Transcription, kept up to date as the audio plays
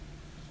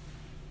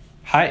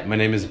Hi, my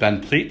name is Ben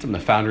Pleat. I'm the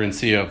founder and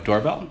CEO of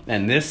Doorbell,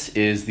 and this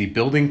is the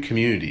Building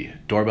Community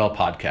Doorbell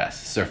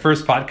Podcast. This is our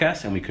first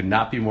podcast, and we could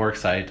not be more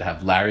excited to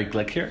have Larry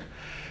Glick here,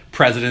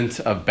 president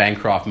of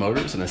Bancroft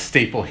Motors and a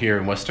staple here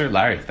in Worcester.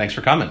 Larry, thanks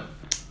for coming.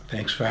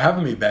 Thanks for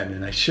having me, Ben.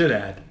 And I should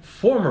add,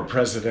 former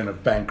president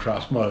of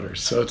Bancroft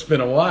Motors. So it's been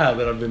a while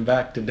that I've been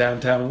back to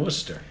downtown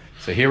Worcester.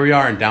 So here we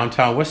are in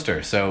downtown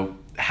Worcester. So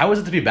how is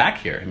it to be back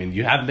here? I mean,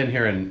 you haven't been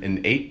here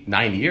in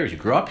 8-9 years. You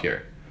grew up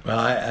here. Well,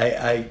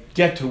 I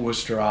get to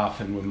Worcester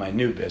often with my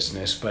new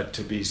business, but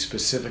to be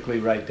specifically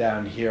right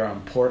down here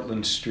on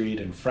Portland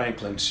Street and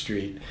Franklin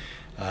Street,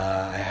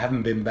 I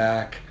haven't been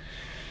back.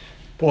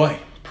 Boy,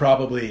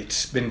 probably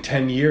it's been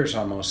 10 years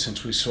almost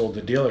since we sold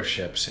the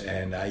dealerships,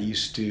 and I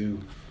used to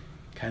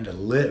kind of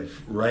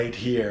live right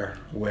here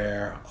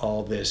where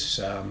all this,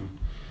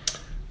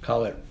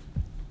 call it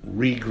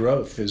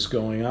regrowth, is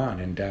going on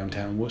in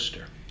downtown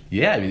Worcester.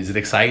 Yeah, I mean, is it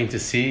exciting to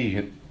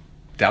see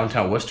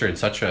downtown Worcester in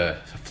such a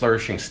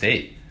flourishing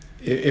state?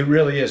 It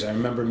really is. I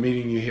remember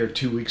meeting you here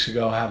 2 weeks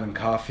ago, having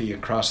coffee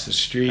across the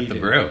street.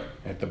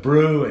 At the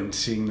Brew, and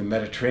seeing the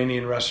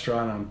Mediterranean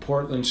restaurant on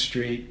Portland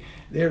Street.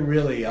 They're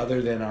really,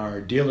 other than our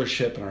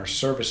dealership and our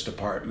service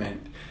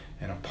department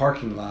and a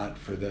parking lot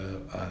for the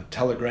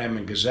Telegram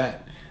and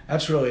Gazette,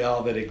 that's really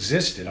all that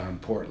existed on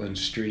Portland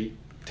Street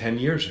 10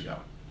 years ago.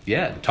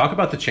 Yeah, talk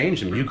about the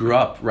change. I mean, you grew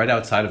up right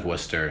outside of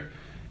Worcester.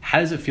 How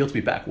does it feel to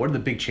be back? What are the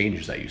big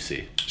changes that you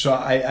see? So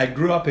I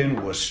grew up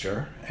in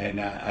Worcester,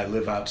 and I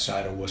live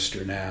outside of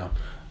Worcester now.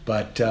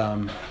 But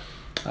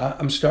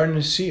I'm starting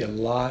to see a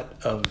lot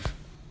of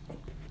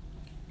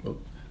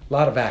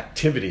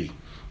activity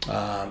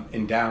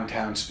in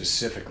downtown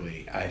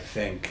specifically. I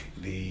think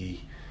the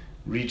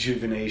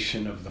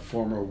rejuvenation of the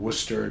former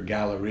Worcester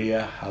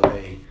Galleria, how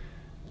they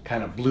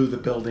kind of blew the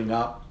building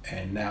up,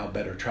 and now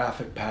better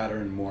traffic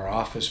pattern, more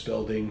office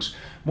buildings,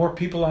 more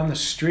people on the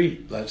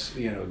street. Let's,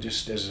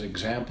 just as an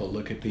example,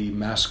 look at the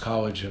Mass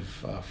College of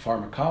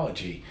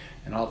Pharmacology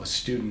and all the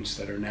students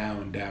that are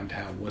now in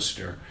downtown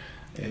Worcester.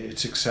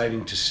 It's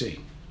exciting to see.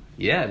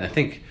 Yeah, and I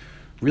think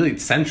really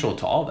central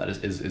to all that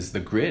is the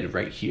grid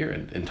right here.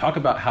 And talk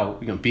about how,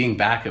 being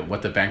back at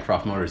what the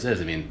Bancroft Motors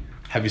is. I mean,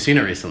 have you seen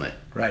it recently?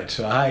 Right,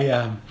 so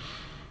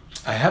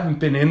I haven't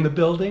been in the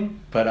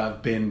building, but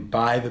I've been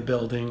by the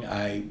building.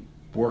 I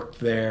worked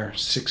there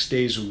 6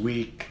 days a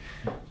week,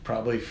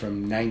 probably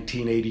from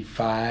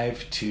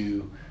 1985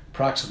 to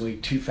approximately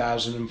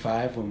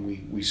 2005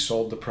 when we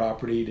sold the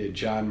property to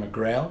John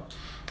McGrail.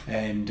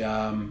 And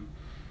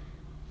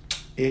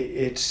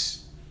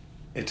it's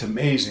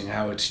amazing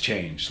how it's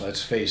changed.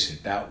 Let's face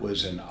it, that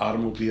was an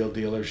automobile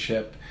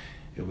dealership.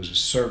 It was a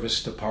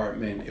service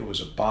department. It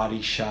was a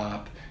body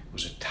shop. It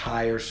was a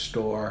tire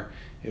store.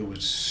 It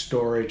was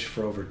storage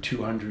for over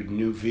 200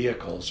 new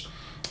vehicles.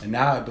 And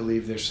now I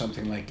believe there's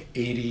something like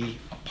 80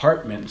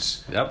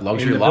 apartments. Yep,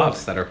 luxury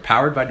lofts that are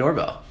powered by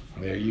Doorbell.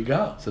 There you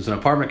go. So it's an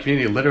apartment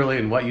community literally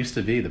in what used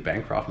to be the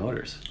Bancroft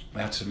Motors.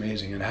 That's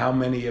amazing. And how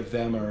many of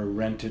them are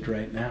rented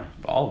right now?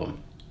 All of them.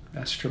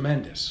 That's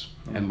tremendous.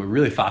 And we're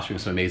really fostering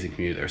some amazing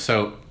community there.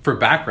 So for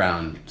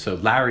background,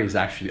 Larry is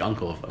actually the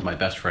uncle of my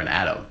best friend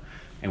Adam.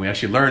 And we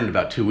actually learned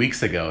about 2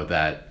 weeks ago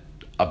that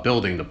a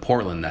building, the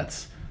Portland,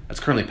 that's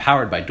currently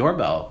powered by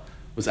Doorbell,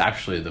 was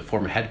actually the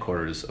former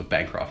headquarters of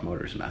Bancroft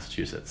Motors in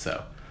Massachusetts.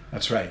 So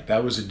that's right.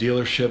 That was a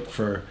dealership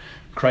for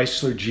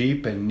Chrysler,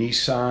 Jeep, and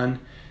Nissan.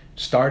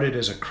 Started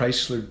as a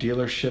Chrysler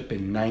dealership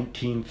in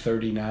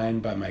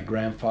 1939 by my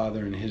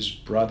grandfather and his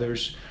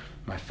brothers.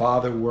 My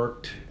father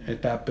worked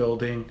at that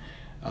building,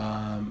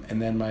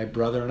 and then my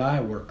brother and I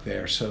worked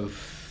there. So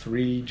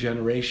 3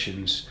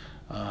 generations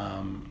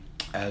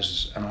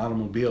as an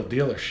automobile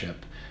dealership.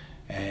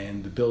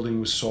 And the building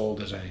was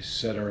sold, as I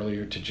said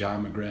earlier, to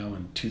John McGrail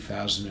in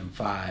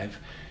 2005.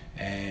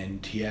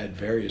 And he had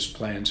various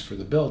plans for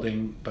the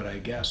building, but I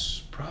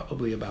guess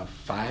probably about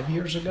 5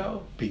 years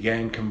ago,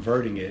 began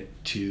converting it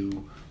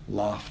to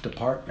loft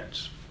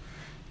apartments.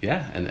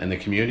 Yeah, and the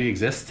community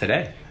exists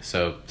today.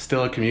 So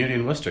still a community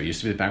in Worcester. It used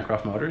to be the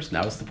Bancroft Motors,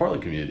 now it's the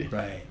Portland community.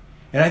 Right.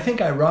 And I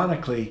think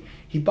ironically,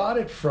 he bought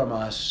it from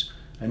us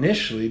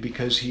initially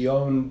because he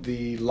owned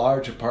the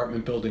large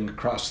apartment building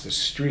across the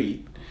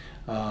street.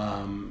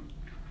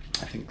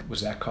 I think,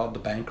 was that called the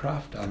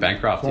Bancroft? On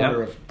Bancroft, the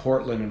corner of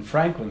Portland and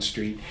Franklin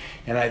Street.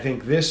 And I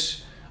think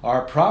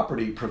our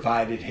property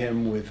provided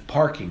him with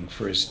parking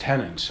for his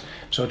tenants.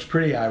 So it's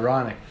pretty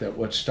ironic that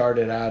what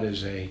started out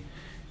as a,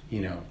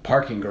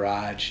 parking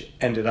garage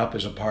ended up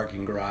as a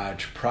parking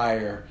garage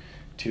prior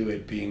to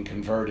it being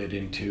converted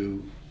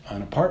into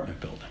an apartment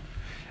building.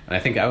 And I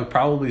think I would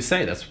probably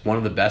say that's one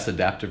of the best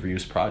adaptive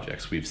reuse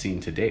projects we've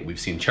seen to date. We've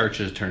seen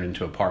churches turn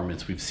into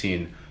apartments. We've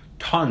seen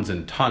tons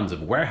and tons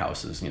of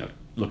warehouses.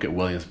 Look at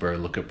Williamsburg,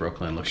 look at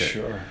Brooklyn, look at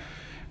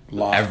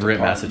Everett,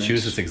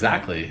 Massachusetts.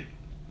 Exactly.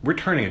 We're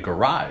turning a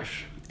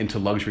garage into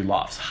luxury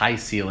lofts, high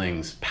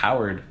ceilings,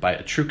 powered by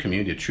a true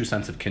community, a true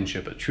sense of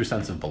kinship, a true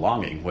sense of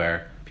belonging,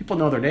 where people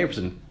know their neighbors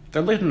and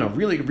they're living in a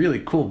really,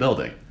 really cool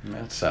building.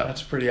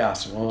 That's pretty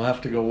awesome. We'll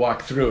have to go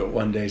walk through it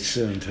one day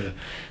soon to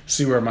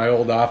see where my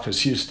old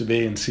office used to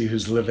be and see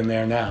who's living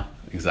there now.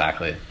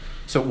 Exactly.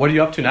 So what are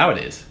you up to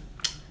nowadays?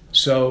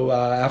 So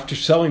after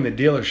selling the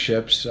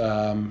dealerships,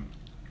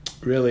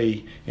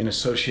 really in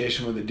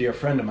association with a dear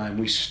friend of mine,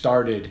 we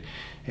started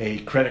a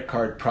credit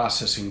card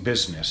processing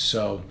business.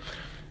 So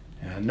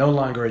no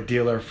longer a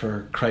dealer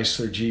for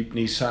Chrysler, Jeep,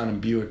 Nissan,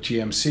 and Buick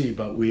GMC,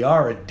 but we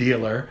are a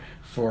dealer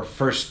for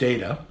First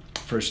Data.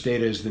 First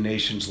Data is the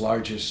nation's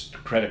largest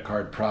credit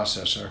card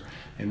processor,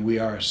 and we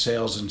are a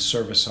sales and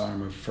service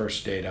arm of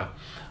First Data.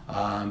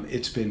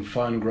 It's been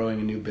fun growing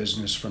a new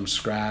business from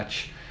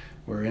scratch.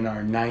 We're in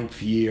our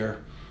 9th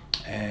year,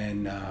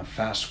 and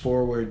fast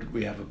forward,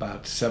 we have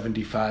about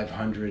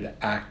 7,500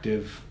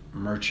 active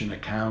merchant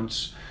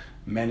accounts,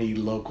 many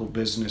local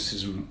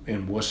businesses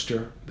in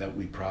Worcester that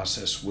we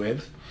process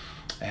with,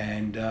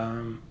 and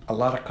a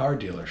lot of car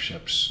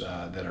dealerships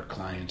that are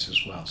clients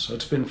as well. So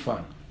it's been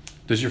fun.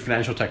 Does your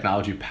financial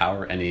technology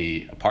power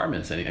any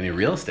apartments, any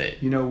real estate?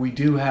 You know, we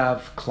do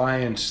have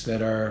clients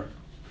that are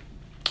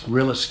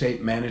real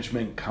estate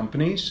management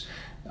companies,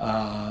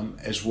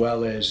 as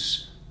well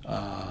as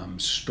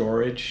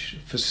storage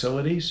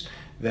facilities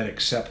that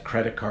accept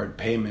credit card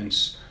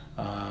payments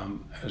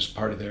as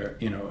part of their,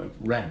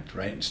 rent,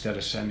 right? Instead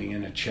of sending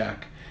in a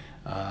check,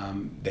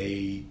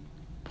 they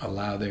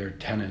allow their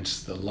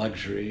tenants the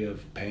luxury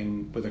of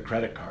paying with a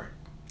credit card.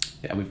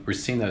 Yeah, we're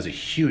seeing that as a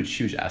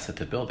huge asset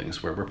to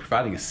buildings where we're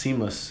providing a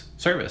seamless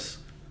service.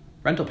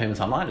 Rental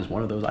payments online is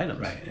one of those items.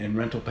 Right, and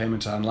rental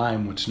payments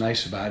online, what's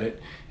nice about it,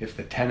 if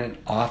the tenant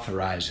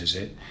authorizes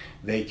it,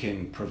 they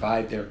can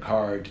provide their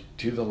card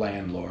to the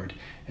landlord,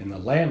 and the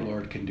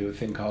landlord can do a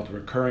thing called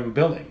recurring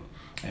billing.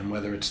 And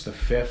whether it's the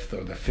 5th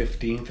or the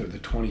 15th or the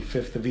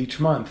 25th of each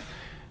month,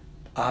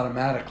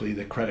 automatically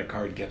the credit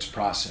card gets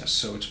processed.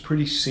 So it's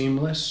pretty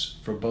seamless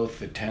for both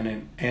the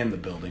tenant and the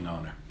building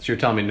owner. So you're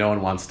telling me no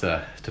one wants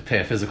to pay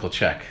a physical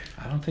check?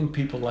 I don't think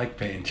people like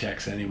paying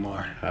checks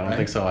anymore. I don't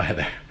think so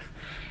either.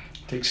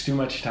 Takes too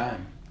much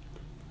time.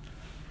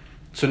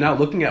 So now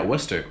looking at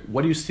Worcester,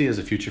 what do you see as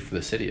a future for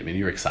the city? I mean,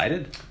 you're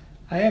excited?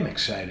 I am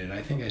excited.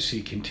 I think I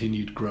see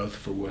continued growth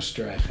for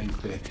Worcester. I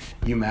think the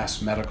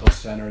UMass Medical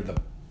Center, the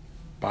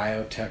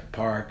biotech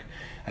park,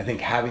 I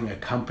think having a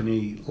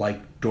company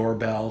like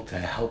Doorbell to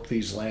help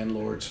these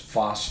landlords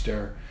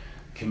foster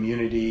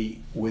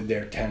community with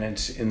their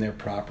tenants in their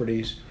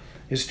properties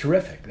is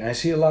terrific. And I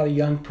see a lot of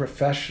young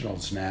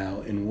professionals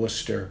now in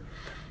Worcester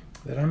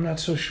that I'm not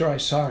so sure I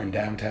saw in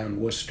downtown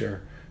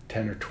Worcester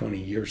 10 or 20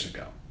 years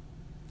ago.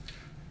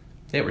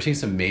 Yeah, we're seeing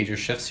some major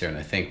shifts here, and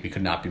I think we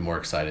could not be more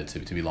excited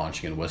to be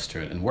launching in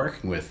Worcester and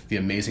working with the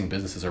amazing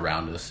businesses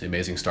around us, the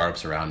amazing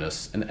startups around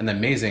us, and the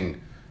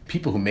amazing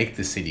people who make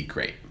this city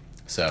great.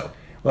 So,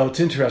 well, it's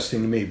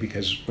interesting to me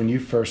because when you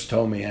first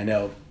told me, I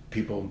know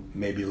people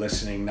may be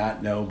listening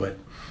not know, but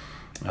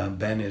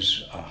Ben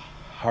is a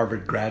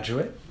Harvard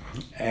graduate,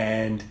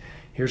 and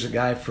here's a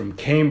guy from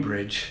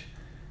Cambridge,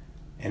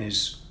 and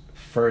his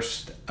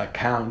first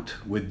account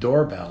with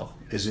Doorbell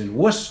is in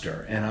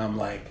Worcester, and I'm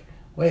like,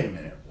 wait a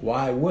minute,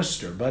 why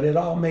Worcester? But it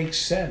all makes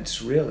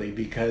sense, really,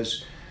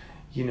 because,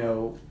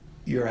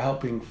 you're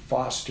helping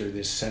foster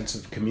this sense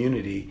of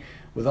community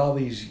with all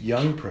these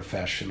young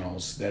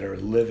professionals that are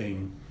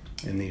living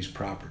in these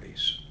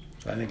properties.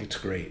 So I think it's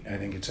great. I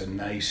think it's a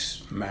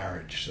nice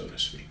marriage, so to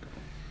speak.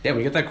 Yeah,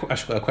 we get that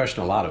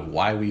question a lot of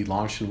why we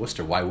launched in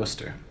Worcester, why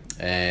Worcester?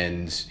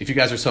 And if you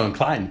guys are so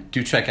inclined,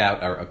 do check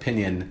out our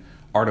opinion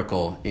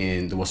article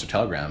in the Worcester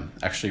Telegram,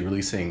 actually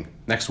releasing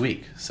next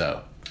week.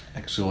 So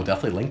we'll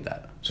definitely link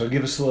that. So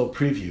give us a little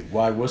preview.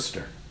 Why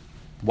Worcester?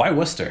 Why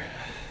Worcester?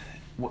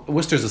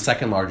 Worcester is the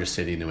second largest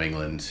city in New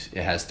England.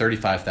 It has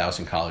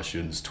 35,000 college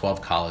students,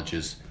 12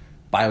 colleges,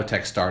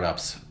 biotech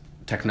startups,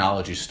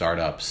 technology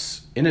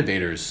startups,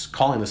 innovators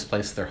calling this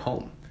place their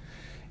home.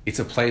 It's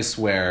a place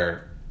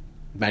where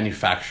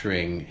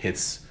manufacturing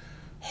hits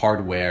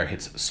hardware,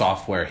 hits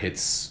software,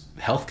 hits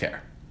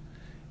healthcare.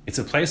 It's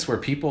a place where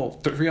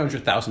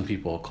 300,000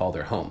 people call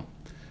their home.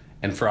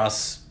 And for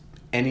us,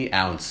 any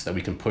ounce that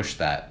we can push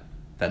that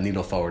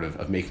needle forward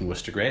of making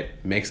Worcester great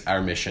makes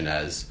our mission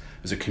as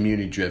a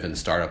community-driven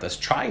startup that's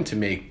trying to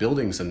make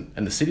buildings and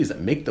the cities that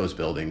make those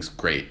buildings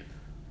great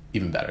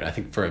even better. And I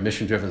think for a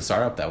mission-driven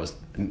startup, that was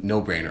a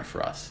no-brainer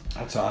for us.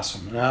 That's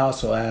awesome. And I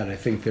also add, I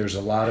think there's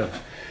a lot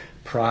of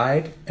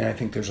pride, and I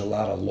think there's a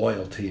lot of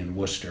loyalty in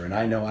Worcester. And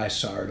I know I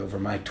saw it over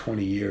my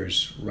 20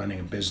 years running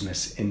a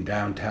business in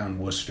downtown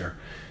Worcester.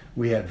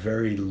 We had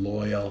very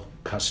loyal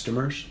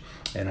customers,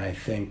 and I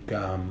think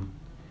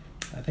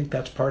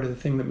that's part of the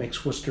thing that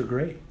makes Worcester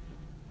great.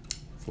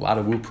 It's a lot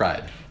of woo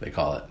pride, they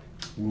call it.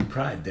 Woo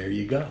pride, there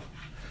you go.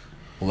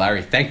 Well,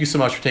 Larry, thank you so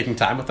much for taking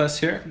time with us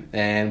here,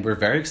 and we're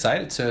very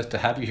excited to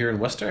have you here in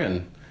Worcester,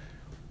 and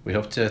we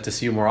hope to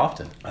see you more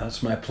often.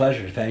 That's my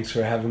pleasure. Thanks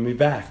for having me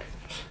back.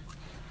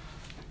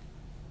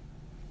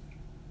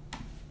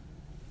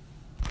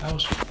 That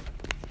was